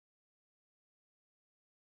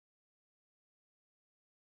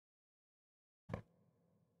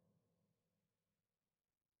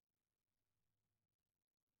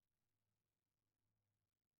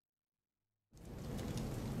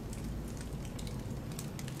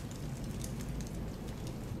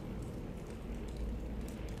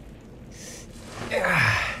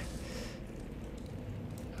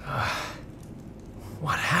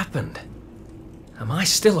I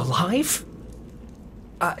still alive?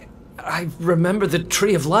 I remember the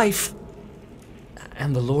Tree of Life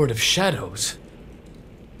and the Lord of Shadows.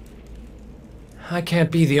 I can't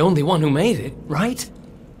be the only one who made it, right?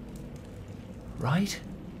 Right?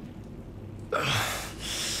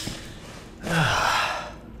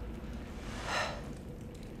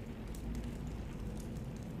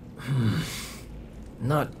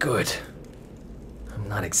 Not good. I'm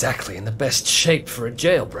not exactly in the best shape for a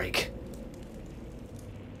jailbreak.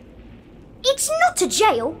 It's not a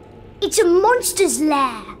jail. It's a monster's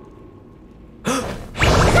lair.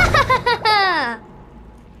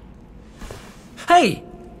 Hey!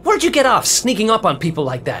 Where'd you get off sneaking up on people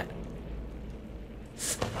like that?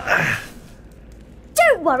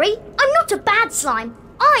 Don't worry, I'm not a bad slime.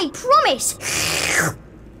 I promise.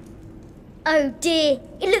 Oh dear,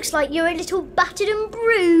 it looks like you're a little battered and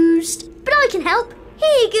bruised. But I can help. Here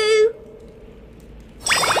you go.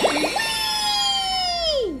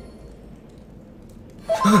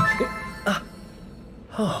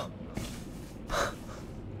 Oh.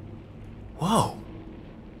 Whoa.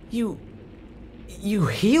 You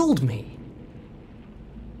healed me.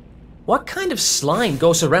 What kind of slime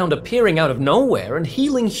goes around appearing out of nowhere and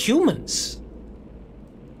healing humans?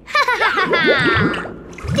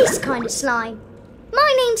 This kind of slime.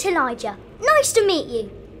 My name's Healijah. Nice to meet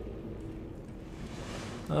you.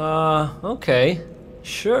 Okay.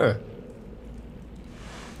 Sure.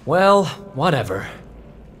 Well, whatever.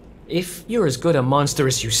 If you're as good a monster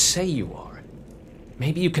as you say you are,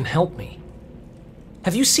 maybe you can help me.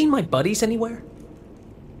 Have you seen my buddies anywhere?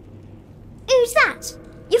 Who's that?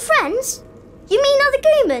 Your friends? You mean other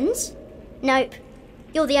Goomans? Nope.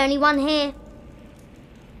 You're the only one here.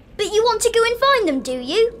 But you want to go and find them, do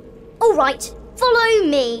you? All right, follow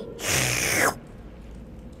me.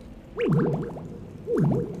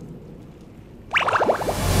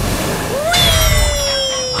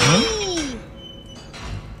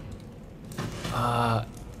 Huh?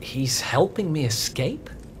 He's helping me escape?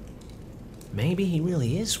 Maybe he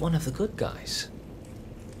really is one of the good guys.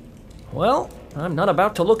 Well, I'm not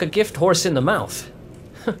about to look a gift horse in the mouth.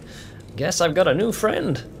 Guess I've got a new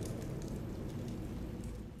friend.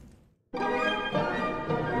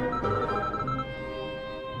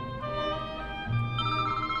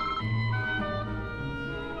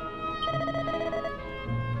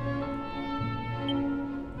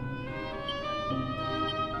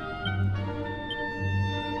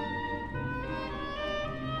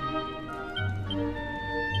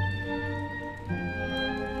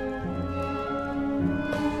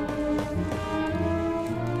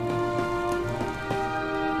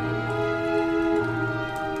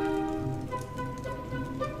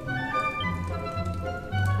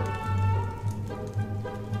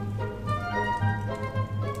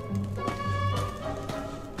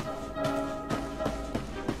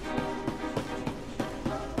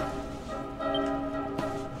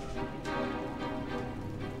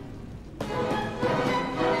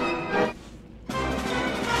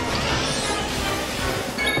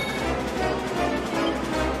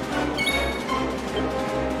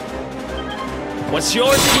 What's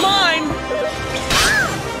yours is mine!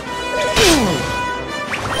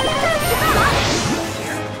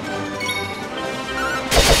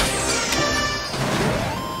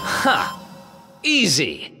 Ha!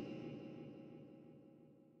 Easy!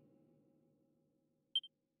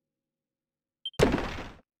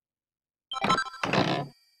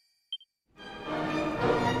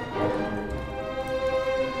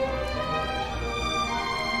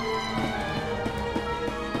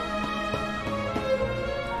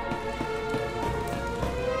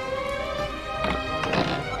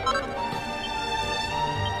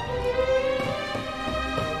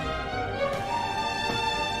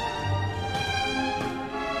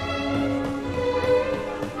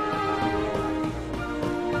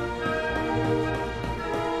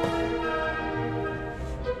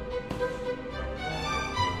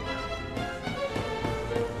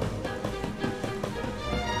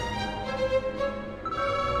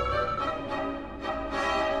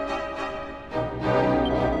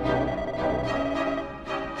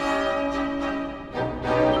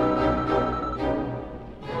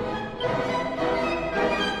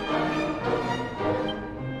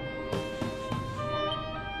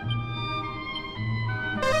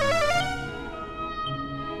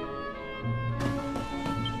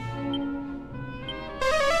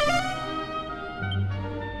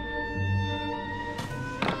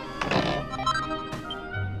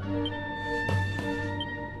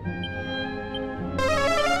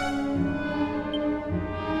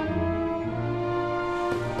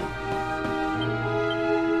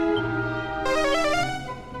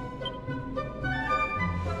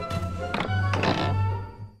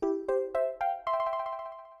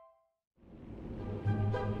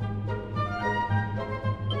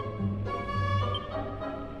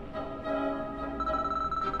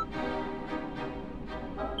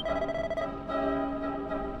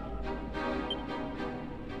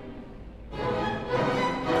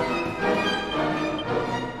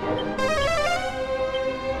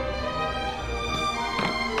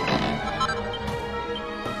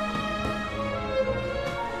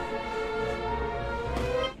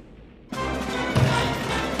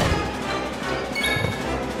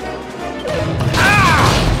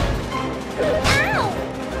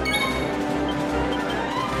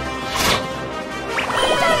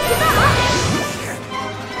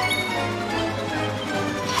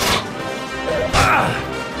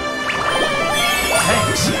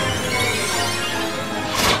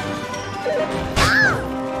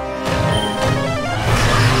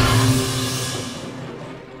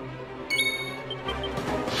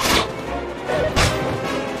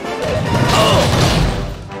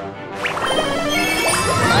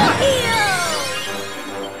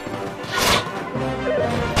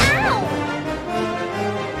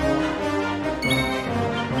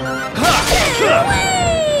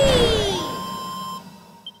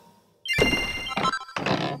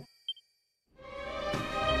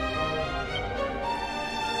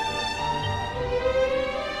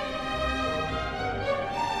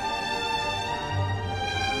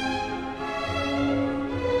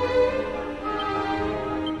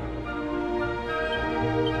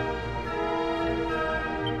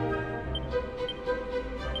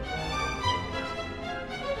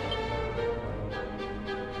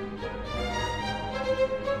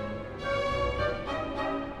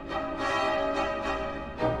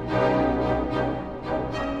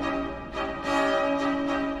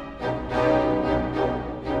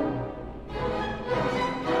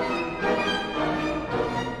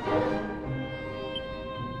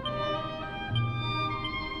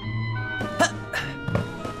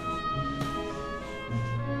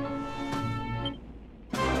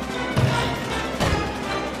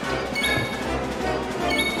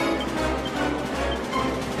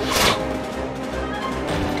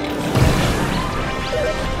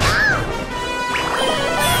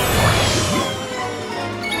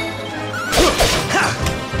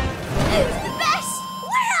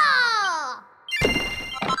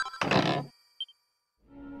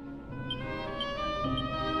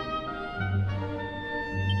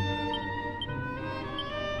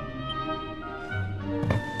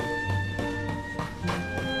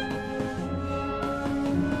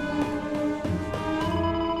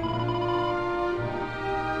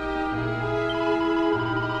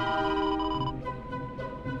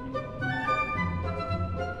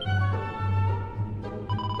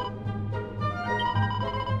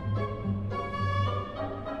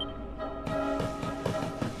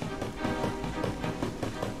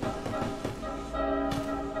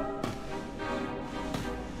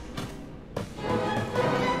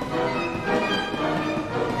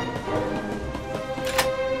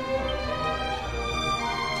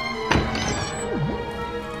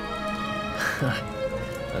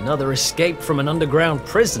 Another escape from an underground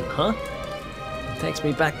prison, huh? Takes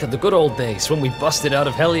me back to the good old days when we busted out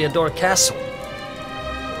of Healijah Castle.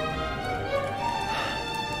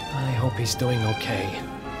 I hope he's doing okay,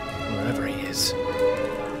 wherever he is.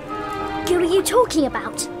 Who are you talking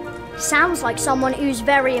about? Sounds like someone who's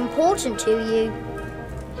very important to you.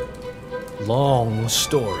 Long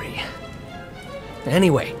story.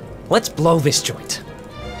 Anyway, let's blow this joint.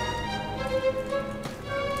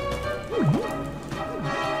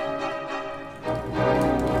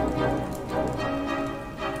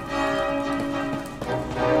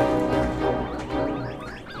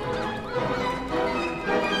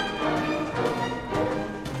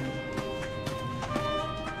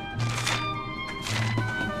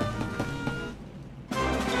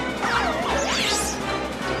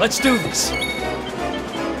 Let's do this.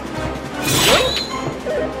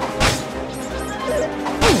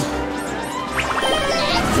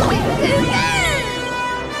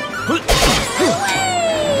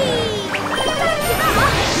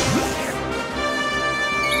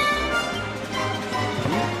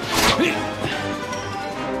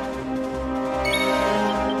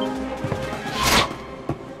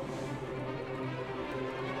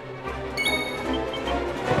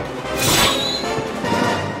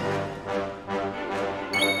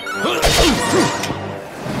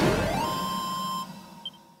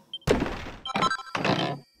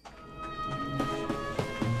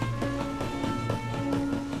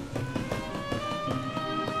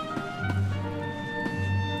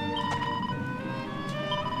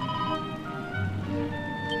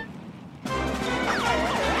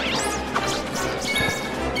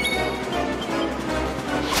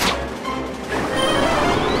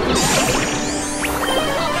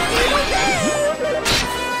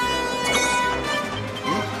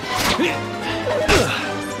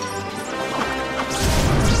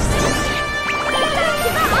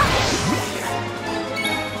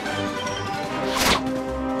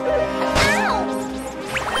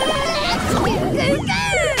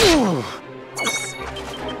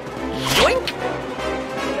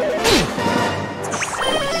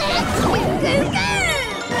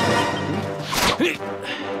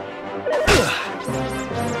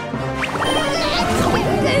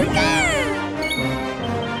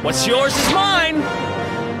 What's yours is mine!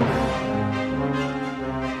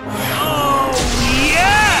 Oh,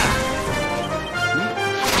 yeah!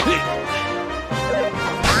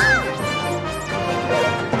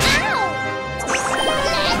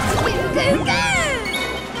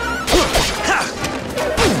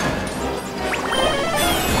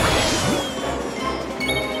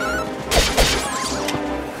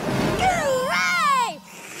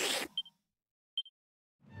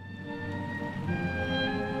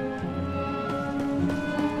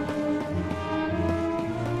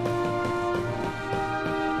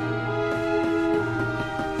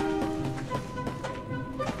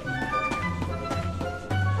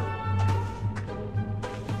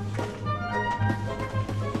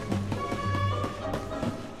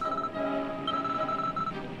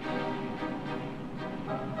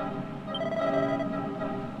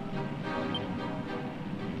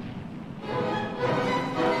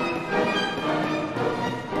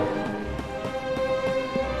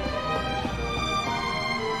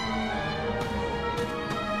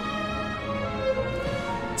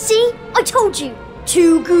 See? I told you!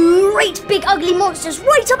 Two great big ugly monsters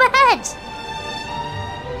right up ahead!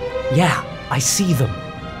 Yeah, I see them.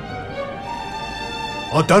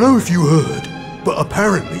 I don't know if you heard, but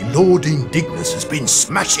apparently Lord Indignus has been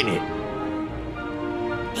smashing it.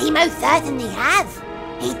 He most certainly has.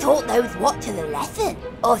 He taught those Watchers a lesson,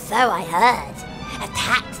 or so I heard.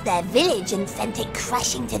 Attacked their village and sent it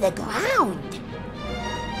crashing to the ground.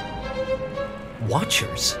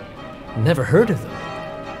 Watchers? Never heard of them.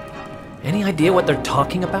 Any idea what they're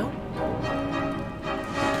talking about?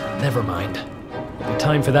 Never mind. There'll be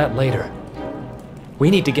time for that later.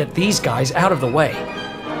 We need to get these guys out of the way.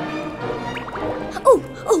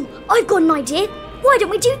 Oh, I've got an idea. Why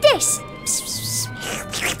don't we do this?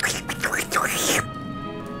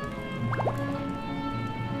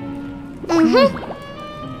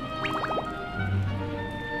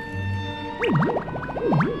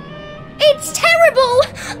 It's terrible!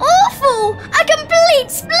 Awful! A complete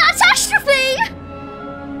splatastrophe!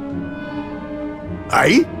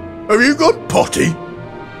 Hey? Have you got potty?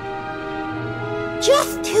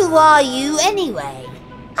 Just who are you anyway?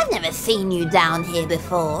 I've never seen you down here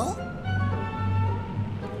before.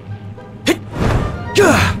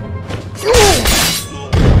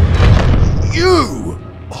 You!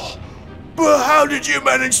 Oh, but how did you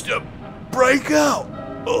manage to break out?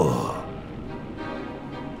 Oh.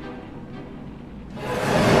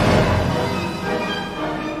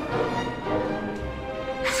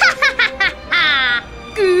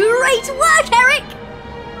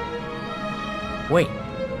 Wait,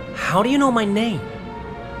 how do you know my name?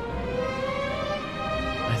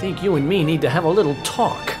 I think you and me need to have a little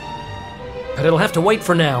talk. But it'll have to wait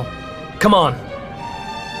for now. Come on.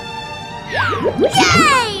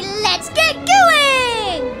 Yay! Let's get going!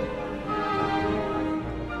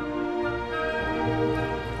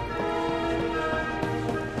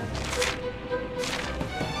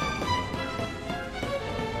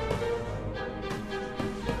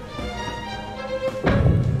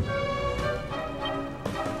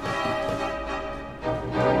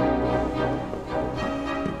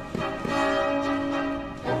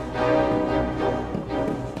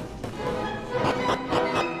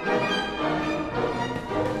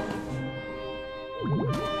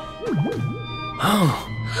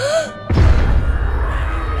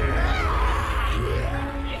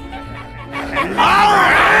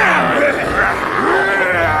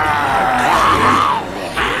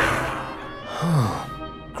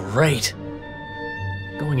 Great.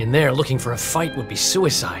 Going in there looking for a fight would be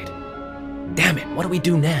suicide. Damn it, what do we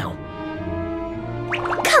do now?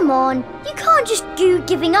 Come on, you can't just go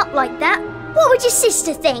giving up like that. What would your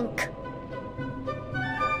sister think?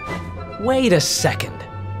 Wait a second.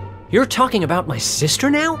 You're talking about my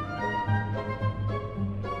sister now?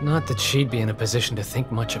 Not that she'd be in a position to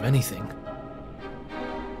think much of anything.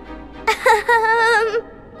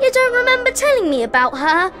 You don't remember telling me about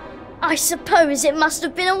her? I suppose it must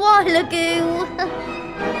have been a while ago.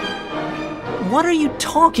 What are you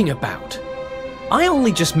talking about? I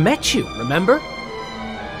only just met you, remember?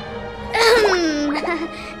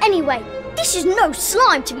 Anyway, this is no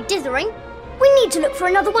slime to be dithering. We need to look for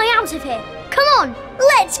another way out of here. Come on,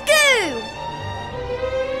 let's go!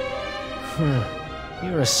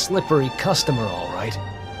 You're a slippery customer, all right.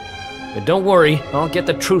 But don't worry, I'll get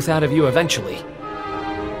the truth out of you eventually.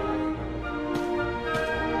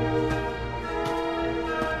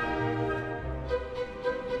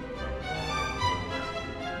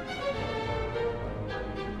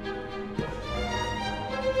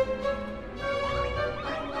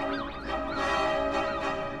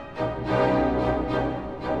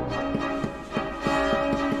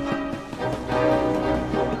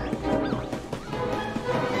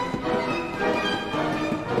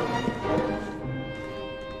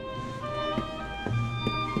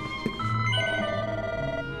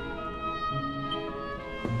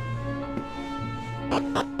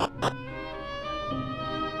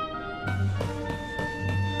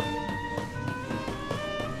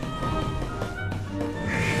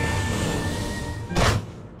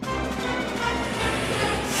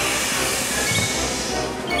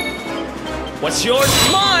 What's yours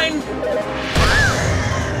is mine!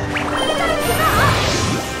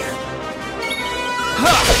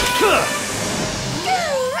 Hooray!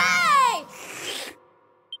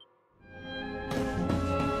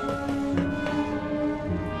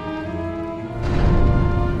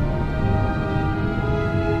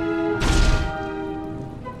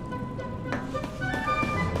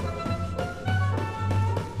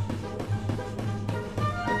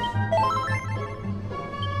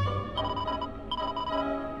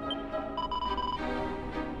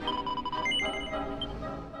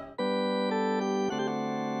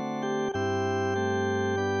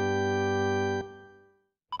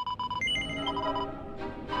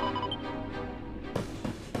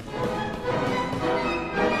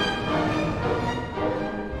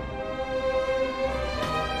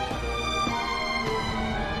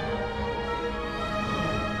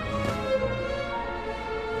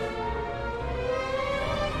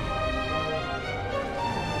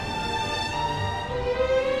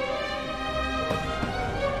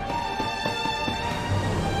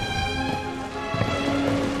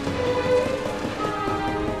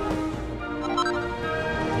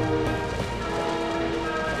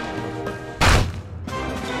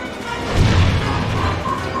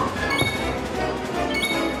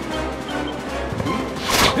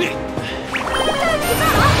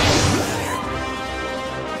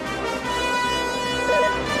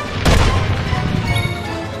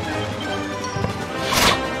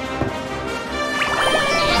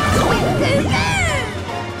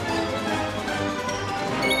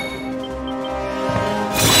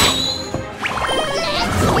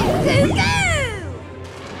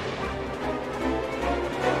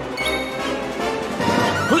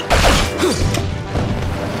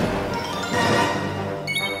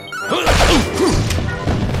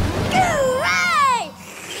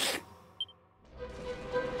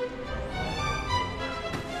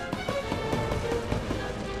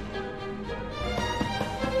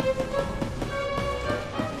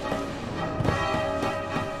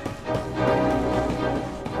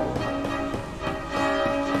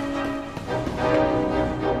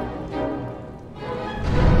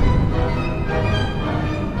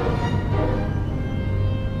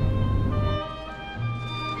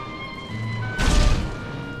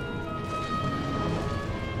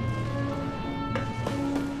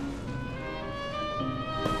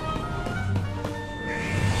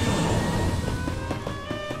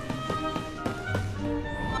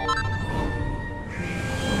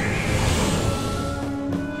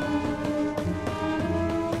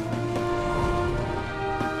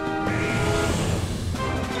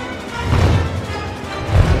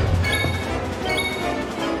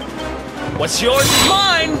 What's yours is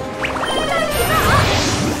mine!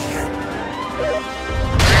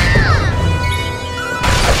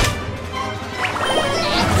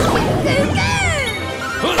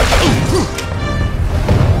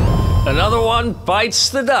 Another one bites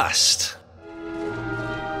the dust.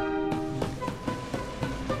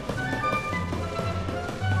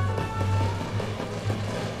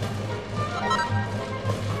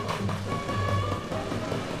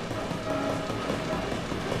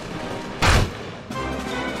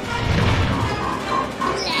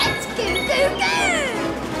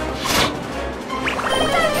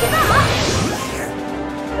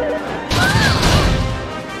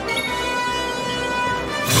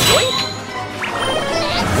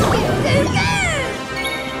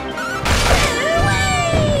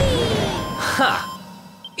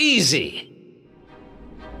 Easy.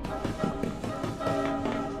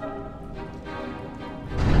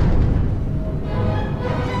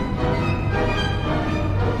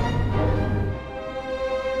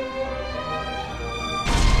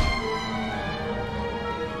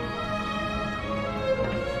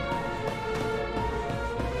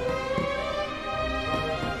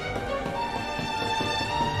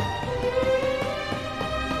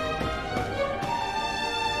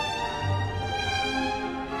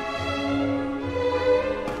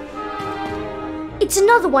 It's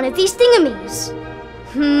another one of these thingamies.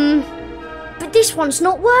 But this one's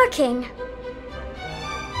not working.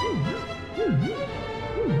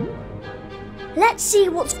 Let's see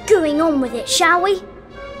what's going on with it, shall we?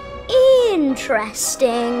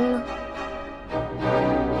 Interesting.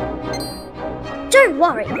 Don't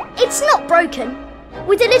worry, it's not broken.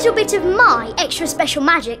 With a little bit of my extra special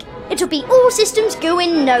magic, it'll be all systems go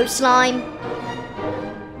in no slime.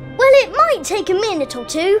 Well, it might take a minute or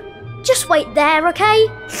two. Just wait there, okay?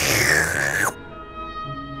 There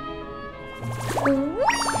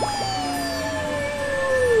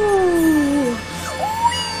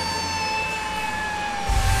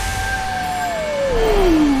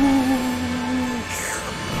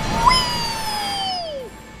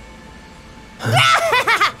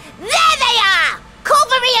they are! Call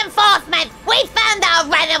for reinforcements! We found our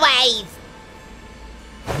runaways!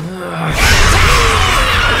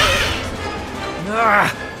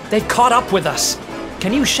 They've caught up with us.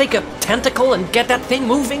 Can you shake a tentacle and get that thing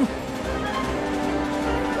moving?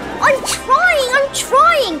 I'm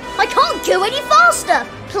trying! I can't go any faster!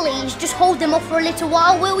 Please, just hold them off for a little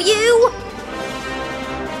while, will you?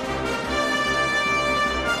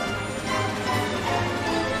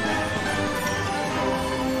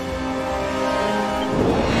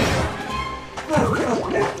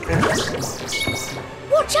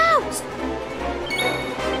 Watch out!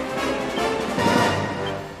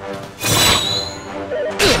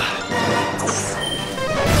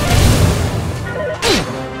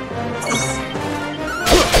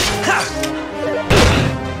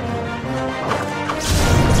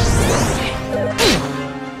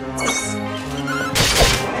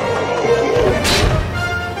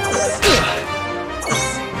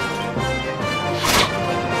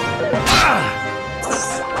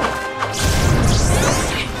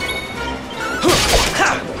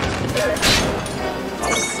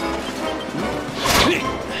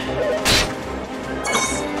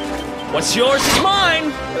 What's yours is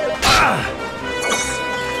mine!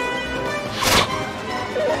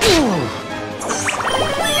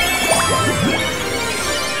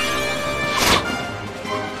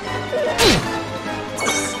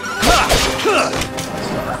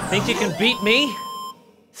 Think you can beat me?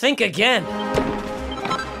 Think again.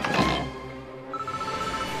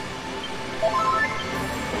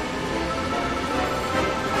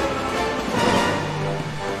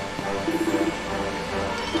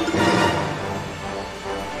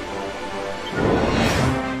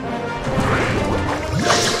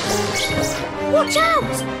 Watch out!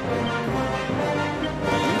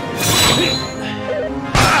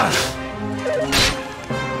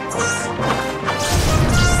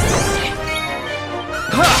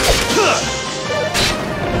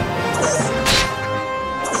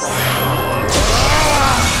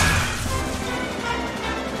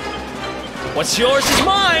 What's yours is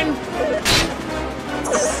mine!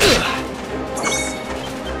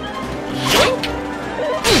 Yoink!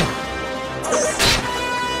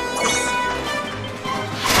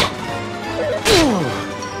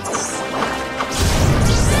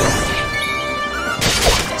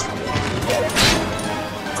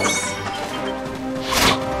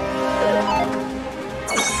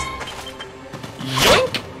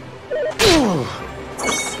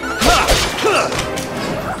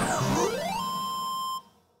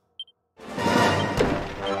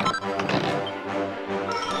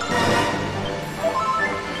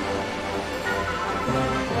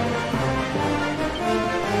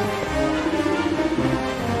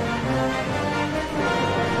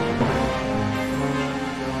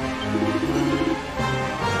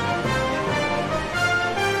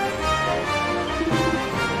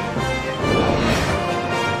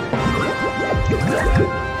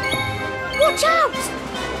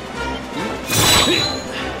 Think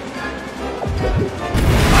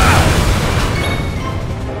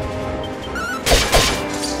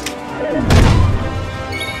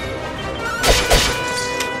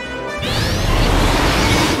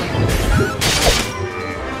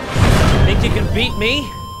you can beat me?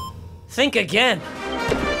 Think again.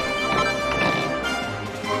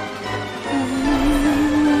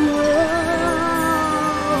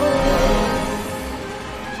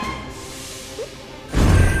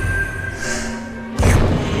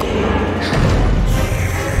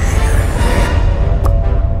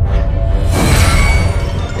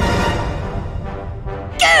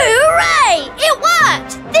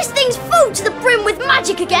 To the brim with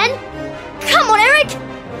magic again! Come on, Erik!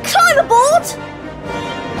 Climb aboard!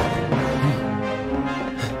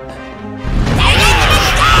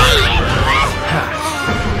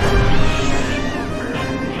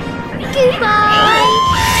 Goodbye!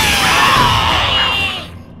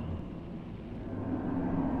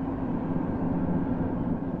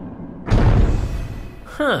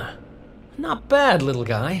 Huh. Not bad, little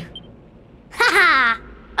guy. Haha!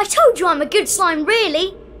 I told you I'm a good slime,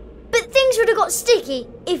 really. But things would have got sticky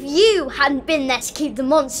if you hadn't been there to keep the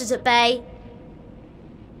monsters at bay.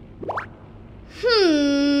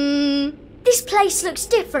 This place looks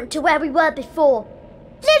different to where we were before.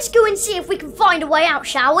 Let's go and see if we can find a way out,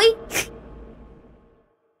 shall we?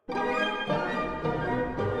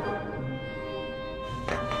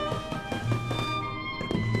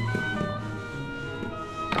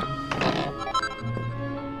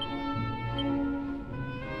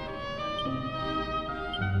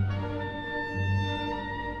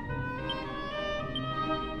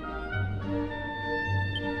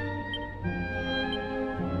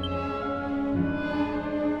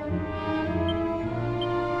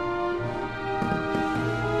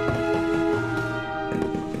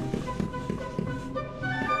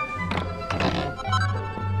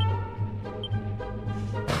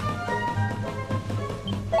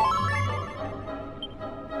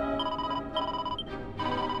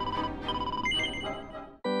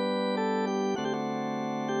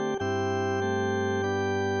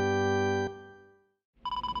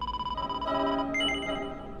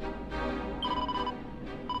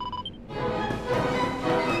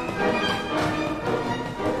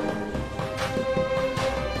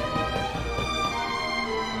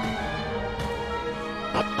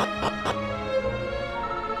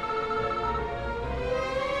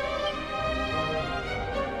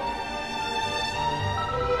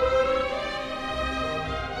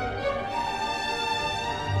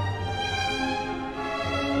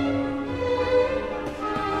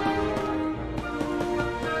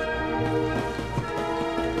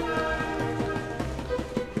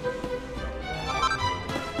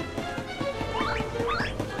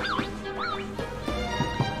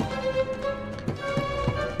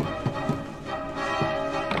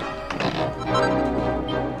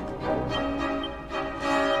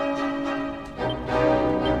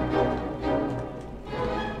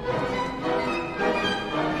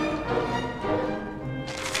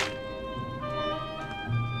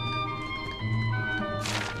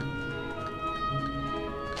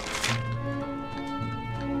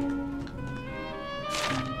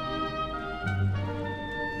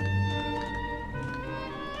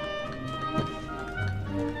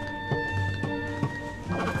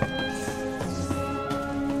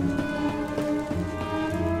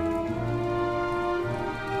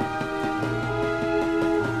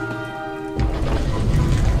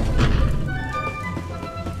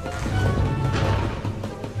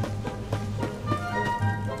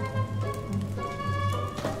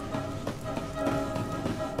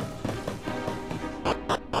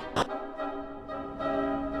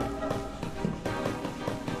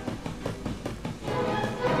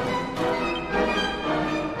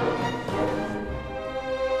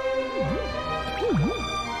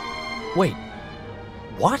 Wait,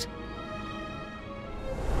 what?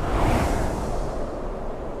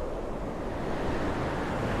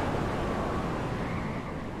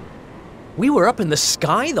 We were up in the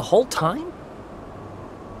sky the whole time?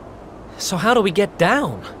 So how do we get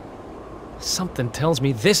down? Something tells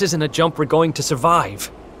me this isn't a jump we're going to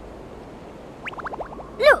survive.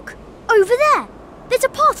 Look, over there. There's a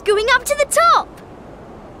path going up to the top.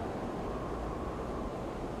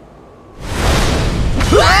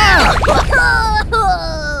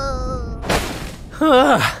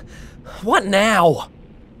 What now?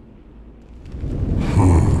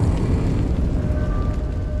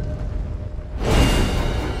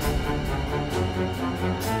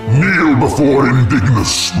 Kneel before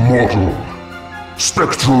Indignus, mortal,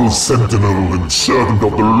 spectral sentinel and servant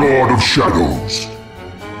of the Lord of Shadows.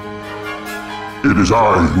 It is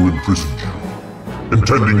I who imprisoned you,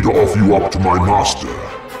 intending to offer you up to my master.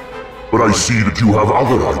 But I see that you have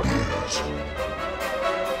other ideas.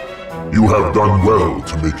 You have done well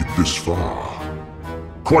to make it this far.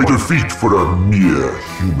 Quite a feat for a mere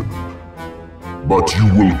human. But you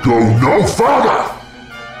will go no further!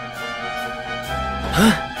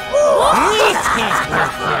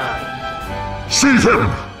 Seize him!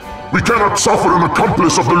 We cannot suffer an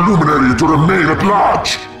accomplice of the Luminary to remain at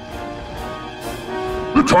large!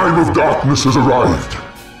 The time of darkness has arrived,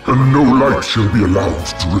 and no light shall be allowed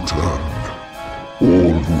to return.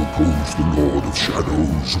 All who oppose the Lord of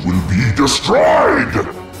Shadows will be destroyed!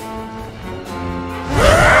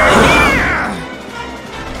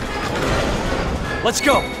 Let's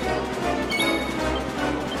go!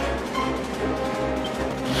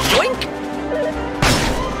 Yoink!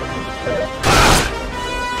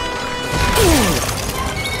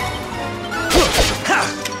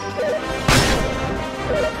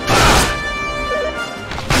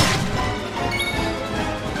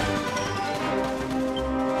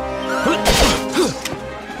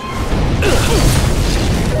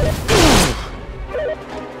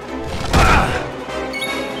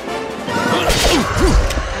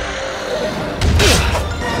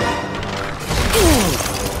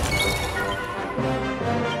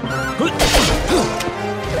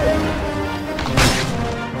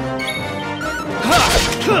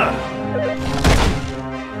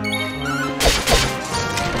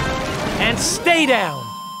 And stay down!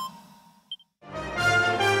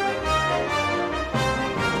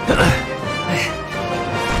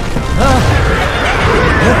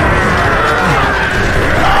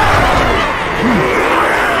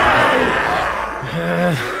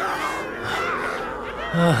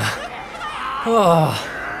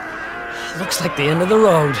 Looks like the end of the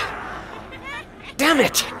road. Damn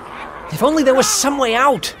it! If only there was some way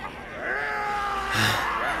out!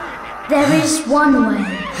 There is one way.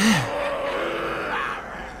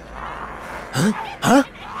 Huh?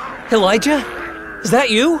 Healijah? Is that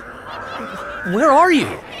you? Where are you?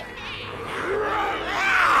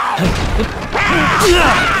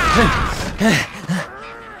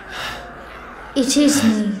 It is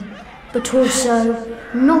me, but also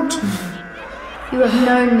not me. You have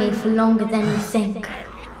known me for longer than you think.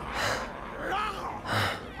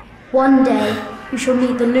 One day, you shall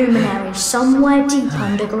meet the Luminary somewhere deep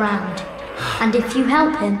underground, and if you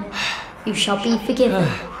help him, you shall be forgiven.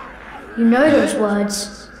 You know those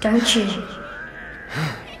words, don't you?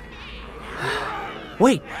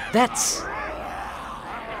 Wait, that's...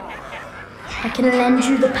 I can lend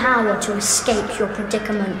you the power to escape your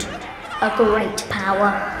predicament. A great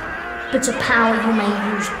power, but a power you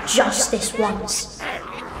may use just this once.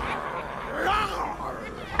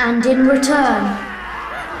 And in return,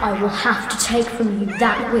 I will have to take from you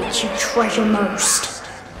that which you treasure most.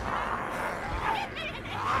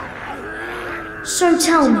 So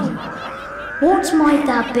tell me, what might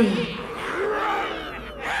that be?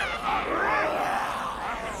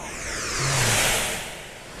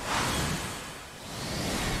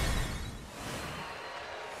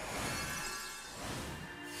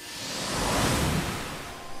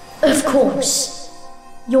 Of course,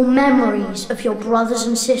 your memories of your brothers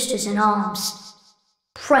and sisters in arms.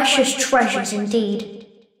 Precious treasures indeed,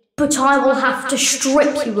 but I will have to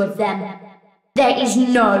strip you of them. There is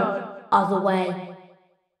no other way.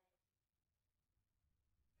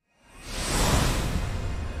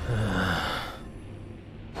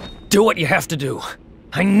 Do what you have to do.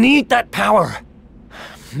 I need that power.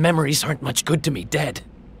 Memories aren't much good to me dead.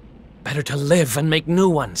 Better to live and make new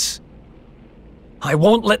ones. I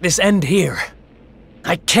won't let this end here.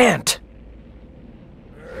 I can't.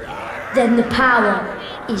 Then the power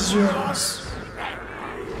is yours.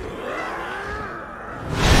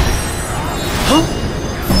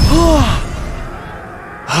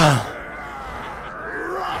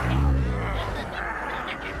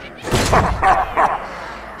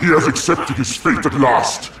 He has accepted his fate at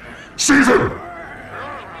last. Seize him!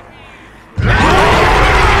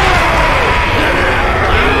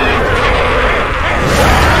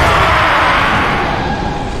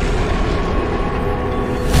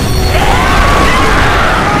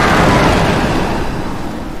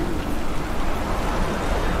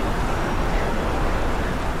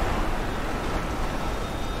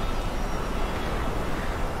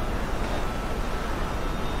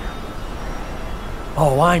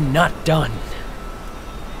 Oh, I'm not done.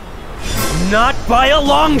 Not by a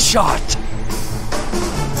long shot!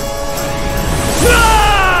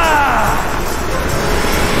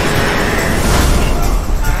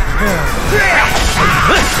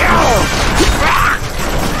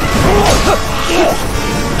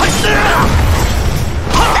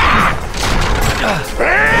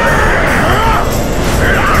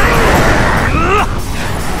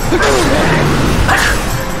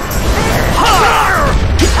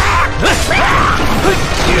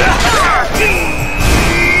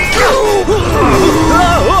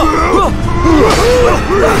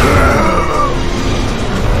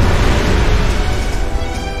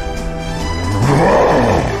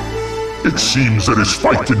 seems there is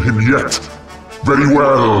fight in him yet. Very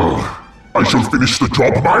well. I shall finish the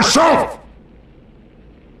job myself!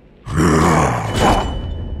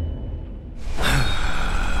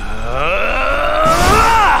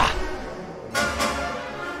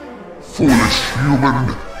 Foolish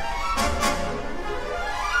human.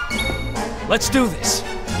 Let's do this.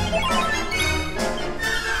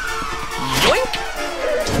 Yoink!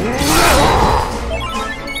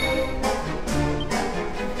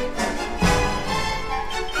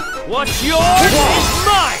 What's yours is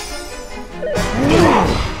mine!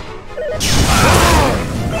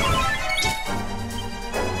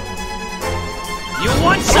 You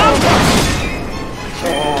want some?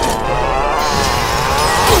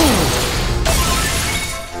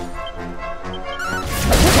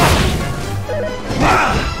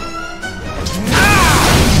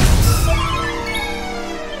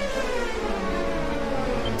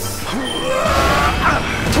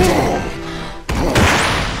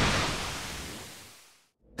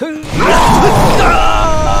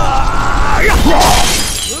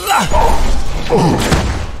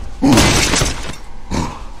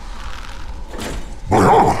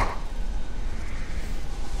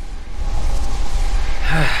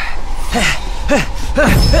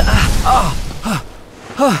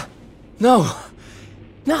 No,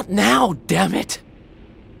 not now, damn it.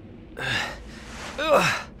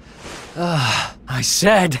 I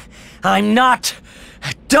said, I'm not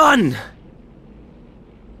done.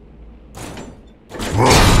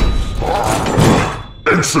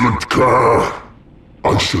 Excellent, Kerr.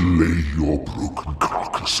 I shall lay your broken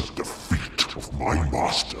carcass at the feet of my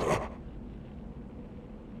master.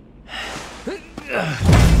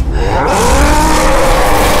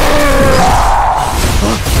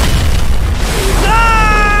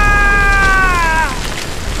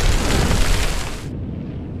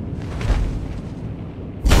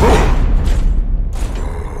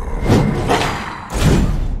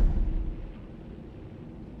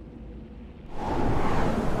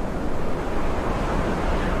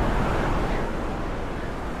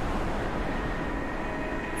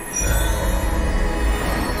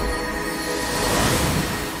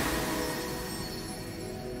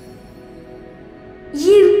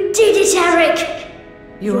 You did it, Erik!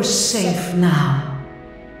 You're safe now.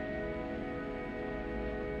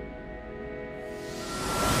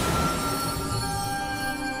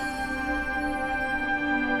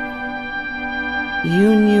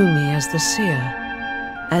 You knew me as the Seer,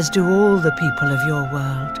 as do all the people of your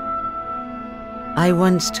world. I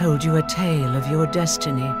once told you a tale of your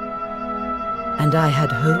destiny, and I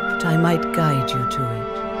had hoped I might guide you to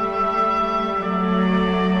it.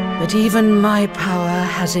 But even my power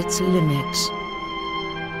has its limits.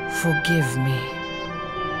 Forgive me.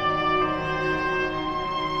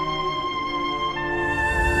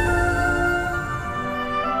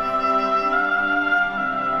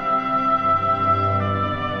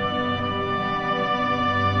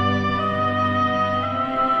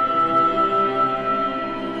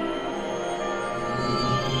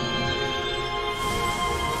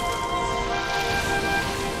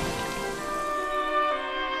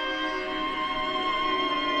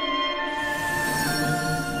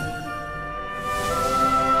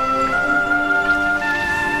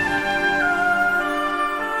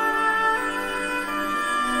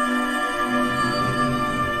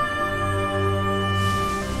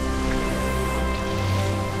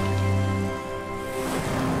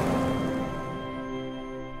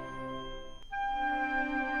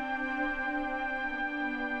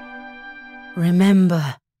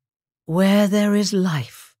 Remember, where there is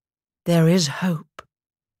life, there is hope.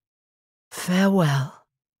 Farewell.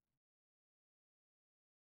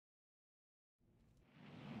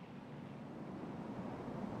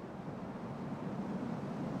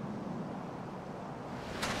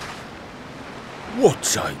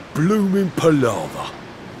 What a blooming palaver.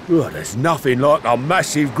 Oh, there's nothing like a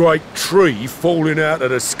massive great tree falling out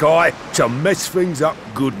of the sky to mess things up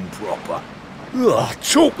good and proper. Oh,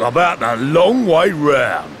 talk about the long way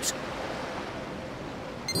round.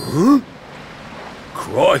 Huh?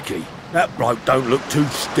 Crikey, that bloke don't look too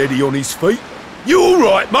steady on his feet. You all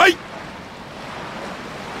right, mate?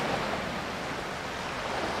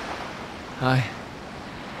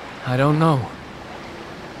 I don't know.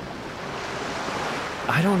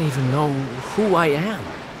 I don't even know who I am.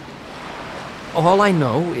 All I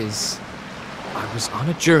know is I was on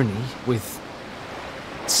a journey with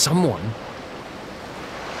someone.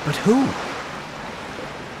 But who?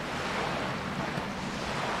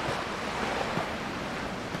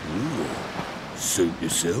 Ooh, suit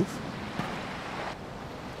yourself.